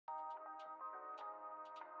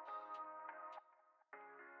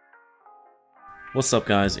What's up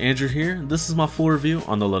guys, Andrew here. This is my full review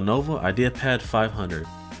on the Lenovo IdeaPad 500.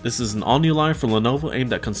 This is an all-new line from Lenovo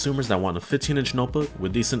aimed at consumers that want a 15-inch notebook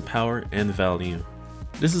with decent power and value.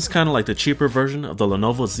 This is kinda like the cheaper version of the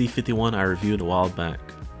Lenovo Z51 I reviewed a while back.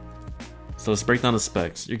 So let's break down the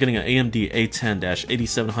specs. You're getting an AMD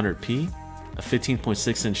A10-8700P, a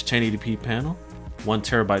 15.6-inch 1080p panel,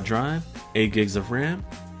 1TB drive, 8 gigs of RAM,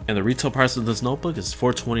 and the retail price of this notebook is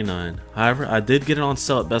 $429. However, I did get it on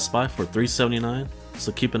sale at Best Buy for $379,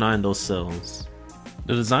 so keep an eye on those sales.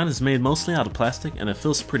 The design is made mostly out of plastic and it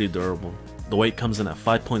feels pretty durable. The weight comes in at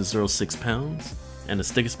 5.06 pounds, and the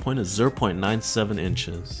thickest point is 0.97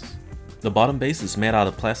 inches. The bottom base is made out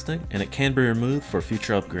of plastic and it can be removed for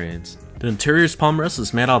future upgrades. The interior's palm rest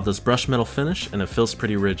is made out of this brushed metal finish and it feels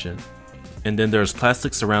pretty rigid. And then there's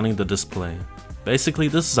plastic surrounding the display. Basically,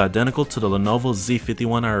 this is identical to the Lenovo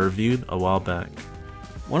Z51 I reviewed a while back.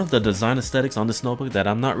 One of the design aesthetics on this notebook that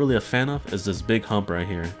I'm not really a fan of is this big hump right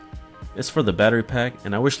here. It's for the battery pack,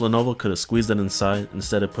 and I wish Lenovo could have squeezed it inside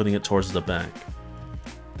instead of putting it towards the back.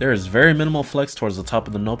 There is very minimal flex towards the top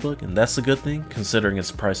of the notebook, and that's a good thing considering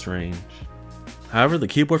its price range. However, the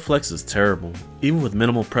keyboard flex is terrible. Even with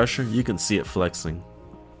minimal pressure, you can see it flexing.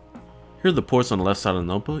 Here are the ports on the left side of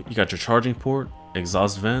the notebook. You got your charging port,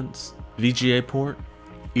 exhaust vents, VGA port,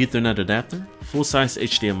 Ethernet adapter, full-size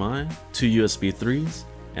HDMI, 2 USB 3s,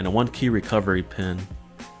 and a 1 key recovery pin.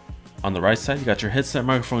 On the right side, you got your headset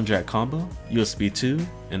microphone jack combo, USB 2,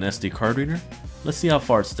 and SD card reader. Let's see how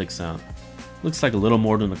far it sticks out. Looks like a little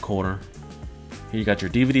more than a quarter. Here you got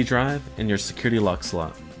your DVD drive and your security lock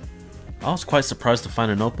slot. I was quite surprised to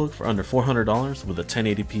find a notebook for under $400 with a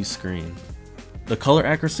 1080p screen. The color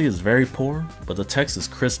accuracy is very poor, but the text is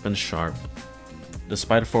crisp and sharp. The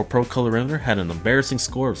Spider 4 Pro colorimeter had an embarrassing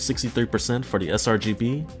score of 63% for the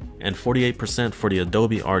sRGB and 48% for the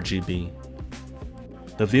Adobe RGB.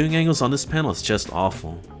 The viewing angles on this panel is just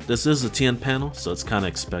awful. This is a TN panel, so it's kinda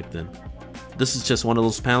expected. This is just one of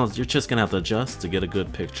those panels you're just gonna have to adjust to get a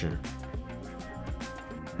good picture.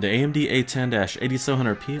 The AMD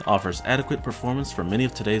A10-8700P offers adequate performance for many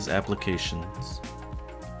of today's applications.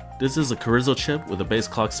 This is a Carrizo chip with a base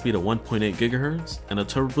clock speed of 1.8 GHz and a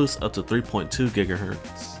turbo boost up to 3.2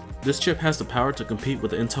 GHz. This chip has the power to compete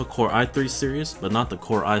with the Intel Core i3 series, but not the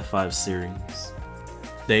Core i5 series.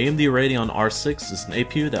 The AMD Radeon R6 is an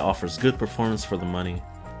APU that offers good performance for the money.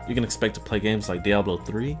 You can expect to play games like Diablo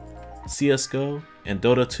 3, CSGO, and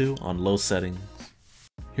Dota 2 on low settings.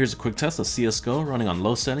 Here's a quick test of CSGO running on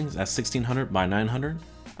low settings at 1600 by 900.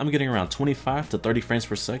 I'm getting around 25 to 30 frames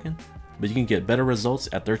per second, but you can get better results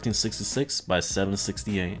at 1366 by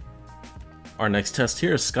 768. Our next test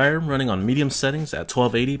here is Skyrim running on medium settings at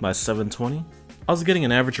 1280 by 720. I was getting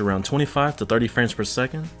an average around 25 to 30 frames per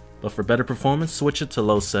second, but for better performance, switch it to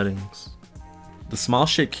low settings. The small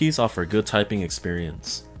shaped keys offer a good typing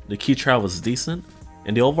experience. The key travel is decent,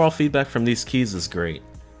 and the overall feedback from these keys is great.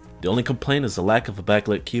 The only complaint is the lack of a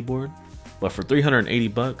backlit keyboard, but for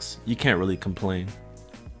 $380, you can't really complain.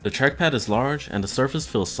 The trackpad is large and the surface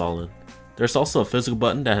feels solid. There's also a physical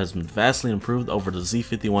button that has been vastly improved over the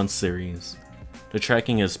Z51 series. The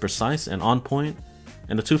tracking is precise and on point,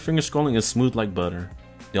 and the 2-finger scrolling is smooth like butter.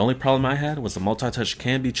 The only problem I had was the multi-touch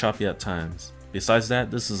can be choppy at times. Besides that,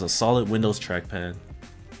 this is a solid Windows trackpad.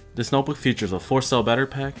 This notebook features a 4-cell battery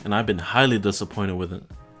pack, and I've been highly disappointed with it.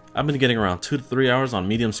 I've been getting around 2 to 3 hours on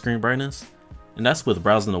medium screen brightness, and that's with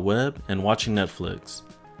browsing the web and watching Netflix.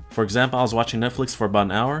 For example, I was watching Netflix for about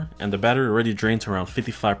an hour, and the battery already drained to around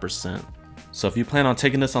 55%. So if you plan on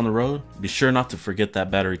taking this on the road, be sure not to forget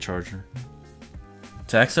that battery charger.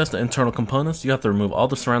 To access the internal components, you have to remove all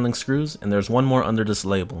the surrounding screws, and there's one more under this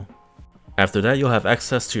label. After that, you'll have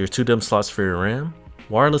access to your 2 DIMM slots for your RAM,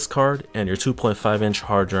 wireless card, and your 2.5-inch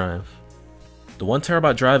hard drive. The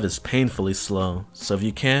 1TB drive is painfully slow, so if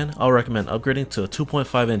you can, I'll recommend upgrading to a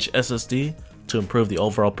 2.5-inch SSD to improve the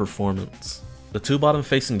overall performance. The 2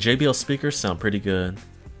 bottom-facing JBL speakers sound pretty good.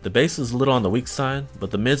 The bass is a little on the weak side, but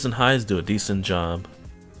the mids and highs do a decent job.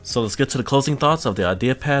 So let's get to the closing thoughts of the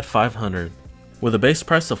IdeaPad 500. With a base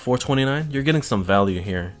price of $429, you're getting some value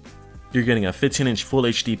here. You're getting a 15-inch Full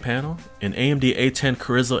HD panel, an AMD A10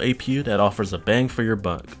 Carrizo APU that offers a bang for your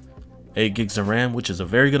buck, 8 gigs of RAM, which is a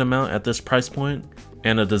very good amount at this price point,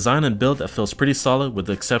 and a design and build that feels pretty solid with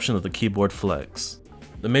the exception of the keyboard flex.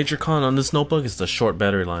 The major con on this notebook is the short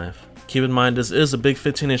battery life. Keep in mind this is a big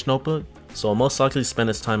 15-inch notebook, so I'll most likely spend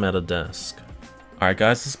its time at a desk. Alright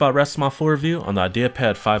guys, this about wraps my full review on the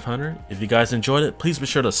IdeaPad 500. If you guys enjoyed it, please be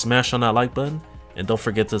sure to smash on that like button, and don't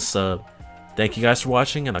forget to sub. Thank you guys for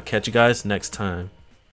watching, and I'll catch you guys next time.